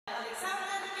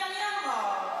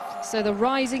So the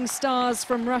rising stars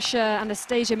from Russia,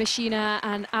 Anastasia MISHINA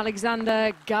and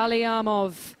Aleksandr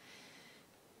GALLIAMOV,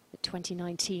 the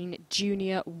 2019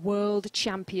 Junior World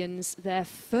Champions, their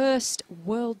first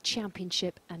World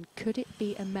Championship, and could it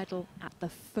be a medal at the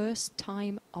first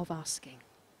time of asking?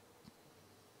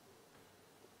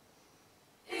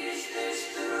 Is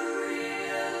this the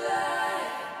real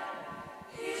life?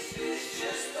 Is this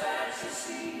just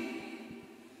fantasy?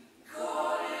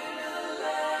 Caught in a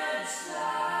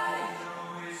landslide,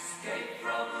 no escape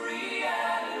from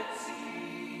reality.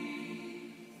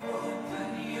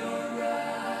 Open your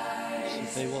eyes.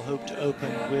 So they will hope to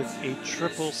open with a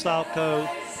triple salchow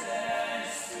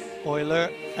Euler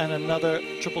and another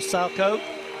triple salchow.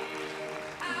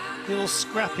 A little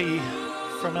scrappy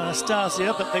from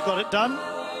Anastasia, but they got it done.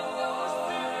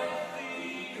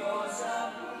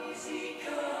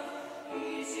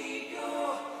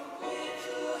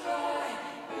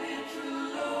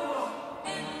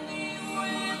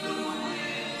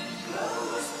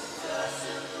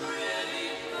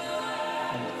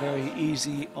 And very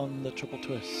easy on the triple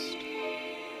twist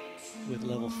with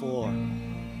level 4.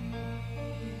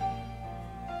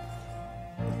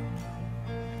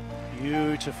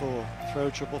 Beautiful throw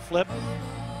triple flip.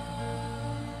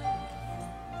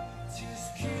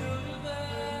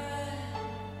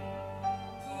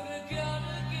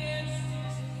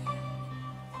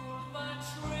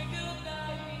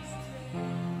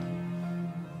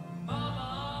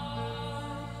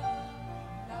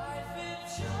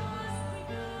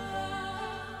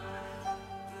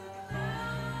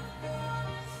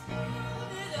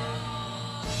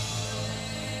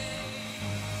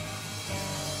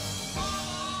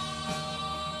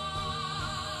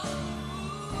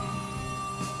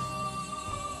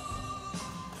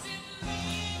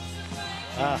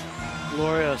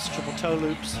 Glorious triple toe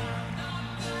loops.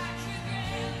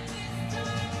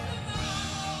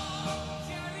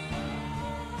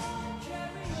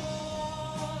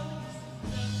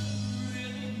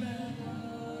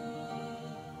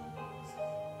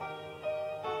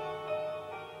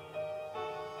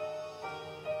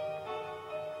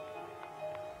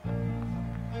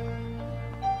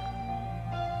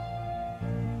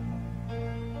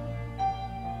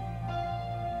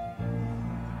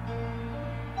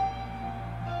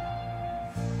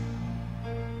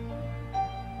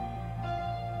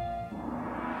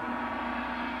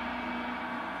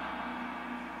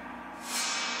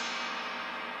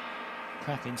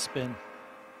 Cracking spin.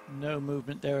 No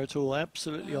movement there at all,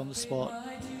 absolutely on the spot.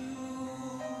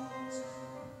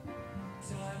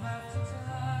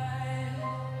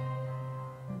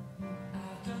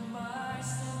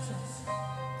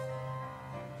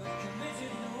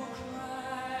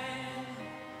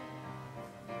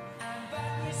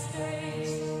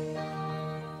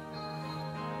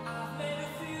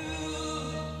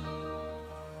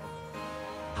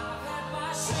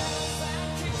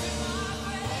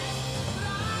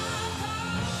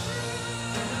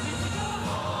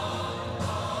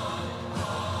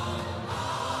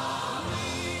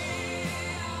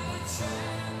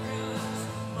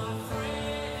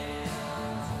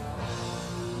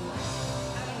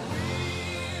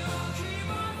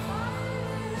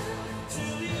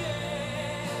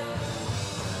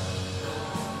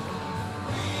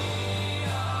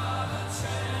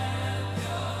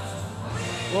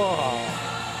 Whoa,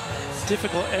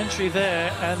 difficult entry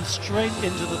there and straight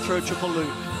into the throw triple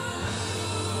loop.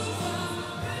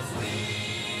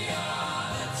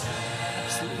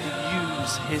 Absolutely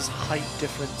use his height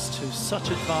difference to such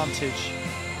advantage.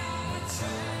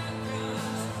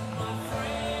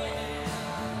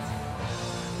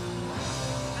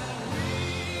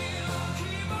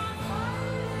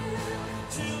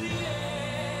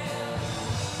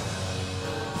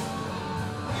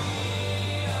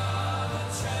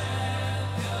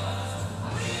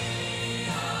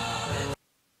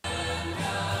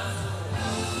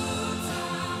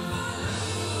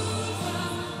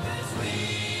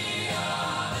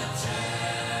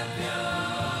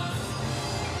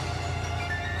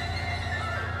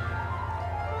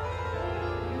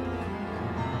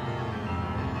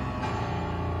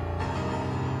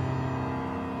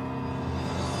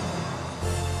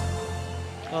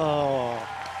 Oh.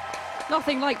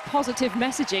 Nothing like positive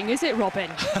messaging, is it, Robin?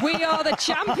 We are the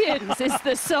champions is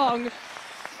the song.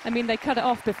 I mean, they cut it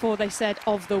off before they said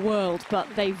of the world, but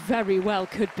they very well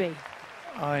could be.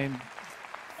 I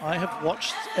have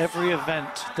watched every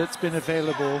event that's been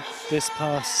available this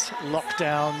past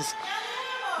lockdowns,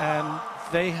 and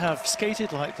they have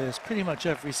skated like this, pretty much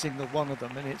every single one of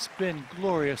them, and it's been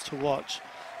glorious to watch.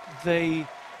 They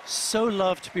so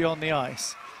love to be on the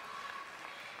ice.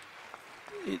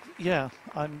 Yeah,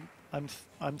 I'm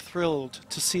I'm thrilled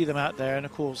to see them out there, and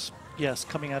of course, yes,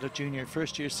 coming out of junior,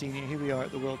 first year senior, here we are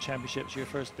at the World Championships, your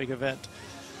first big event.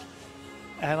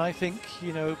 And I think,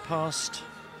 you know, past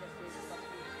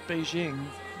Beijing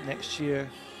next year,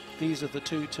 these are the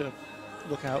two to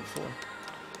look out for.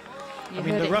 I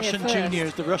mean, the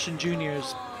Russian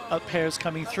juniors pairs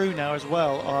coming through now as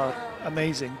well are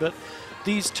amazing, but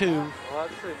these two,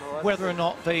 whether or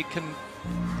not they can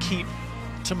keep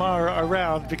Tamara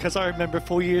around, because I remember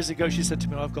 4 years ago she said to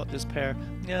me, oh, I've got this pair,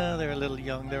 yeah, they're a little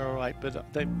young, they're all right,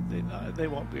 but they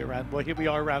won't be around. Well, here we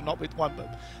are around, not with one,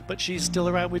 but she's still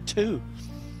around with two.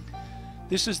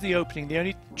 This is the opening, the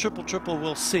only triple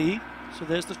we'll see. So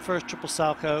there's the first triple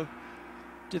salcho,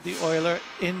 did the Euler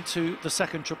into the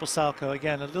second triple salcho.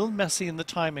 Again, a little messy in the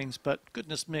timings, but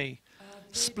goodness me,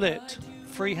 split,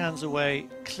 free hands away,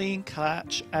 clean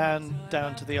catch, and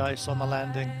down to the ice on the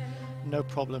landing. No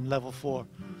problem, level 4.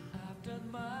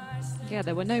 Yeah,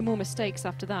 there were no more mistakes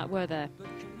after that, were there?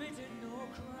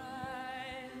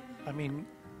 I mean,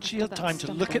 she had time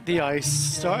to look at the ice,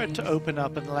 start to open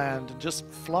up and land, and just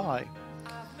fly.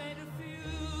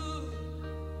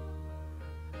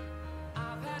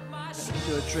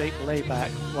 Do a Drake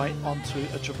layback right onto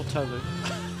a triple toe loop.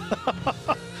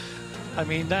 I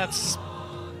mean, that's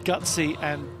gutsy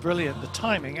and brilliant. The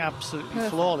timing absolutely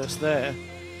flawless there.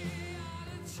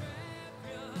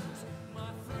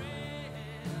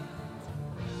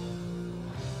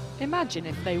 Imagine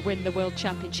if they win the World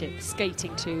Championship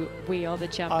skating to We Are the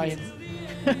Champions.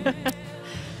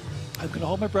 I'm going to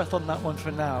hold my breath on that one for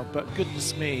now, but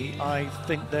goodness me, I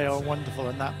think they are wonderful,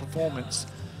 and that performance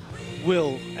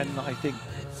will, and I think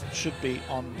should be,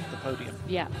 on the podium.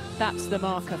 Yeah, that's the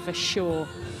marker for sure.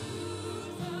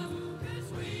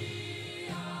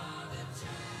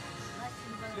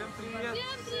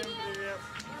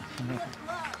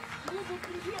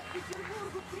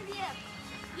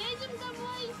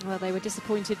 Well, they were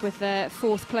disappointed with their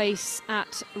 4th place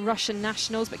at Russian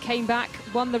Nationals, but came back,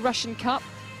 won the Russian Cup,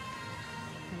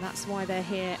 and that's why they're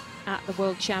here at the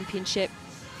World Championship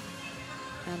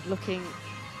and looking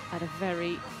at a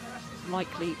very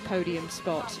likely podium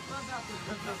spot.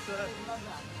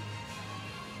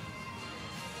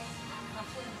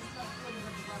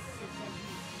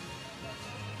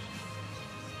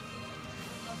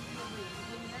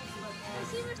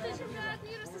 Спасибо, что чемпионат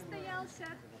мира состоялся.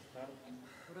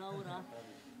 Ура, ура.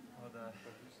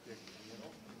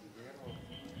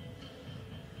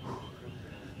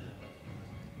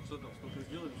 Что там, сколько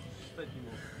сделали, считать не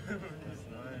мог. Не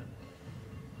знаю.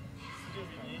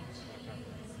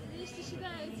 Видите,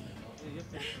 считаете. Я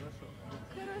хорошо.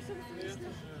 Хорошо, отлично.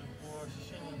 По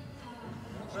ощущениям.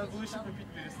 Надо лучше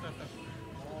попить перед стартом.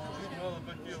 Мало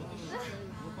попил.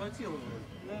 Ну, хватило вроде.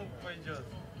 Ну, пойдет.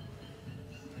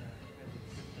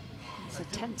 It's a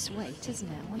tense weight, isn't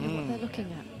it? I wonder what they're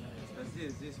looking at.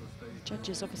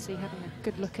 Judges obviously having a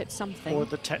good look at something. Or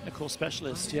the technical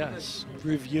specialist, yes,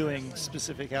 reviewing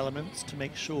specific elements to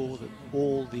make sure that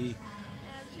all the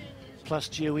plus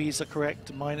GOEs are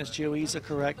correct, minus GOEs are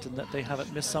correct, and that they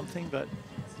haven't missed something. But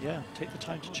yeah, take the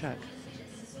time to check.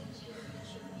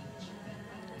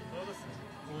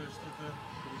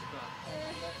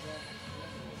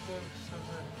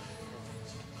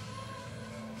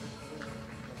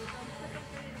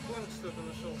 Что-то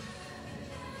нашел.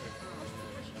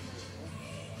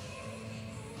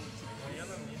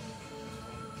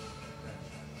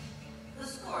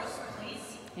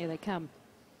 Here they come.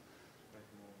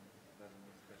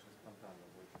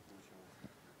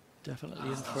 Definitely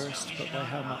in first, but by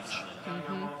how much?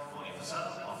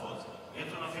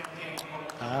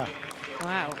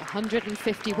 Wow,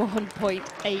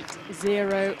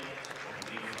 151.80.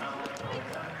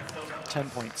 10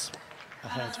 points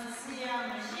ahead.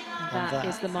 That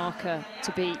is the marker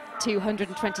to beat,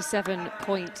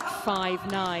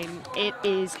 227.59. It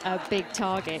is a big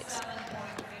target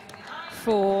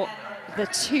for the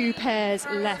 2 pairs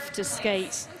left to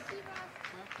skate.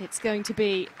 It's going to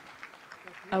be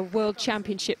a World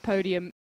Championship podium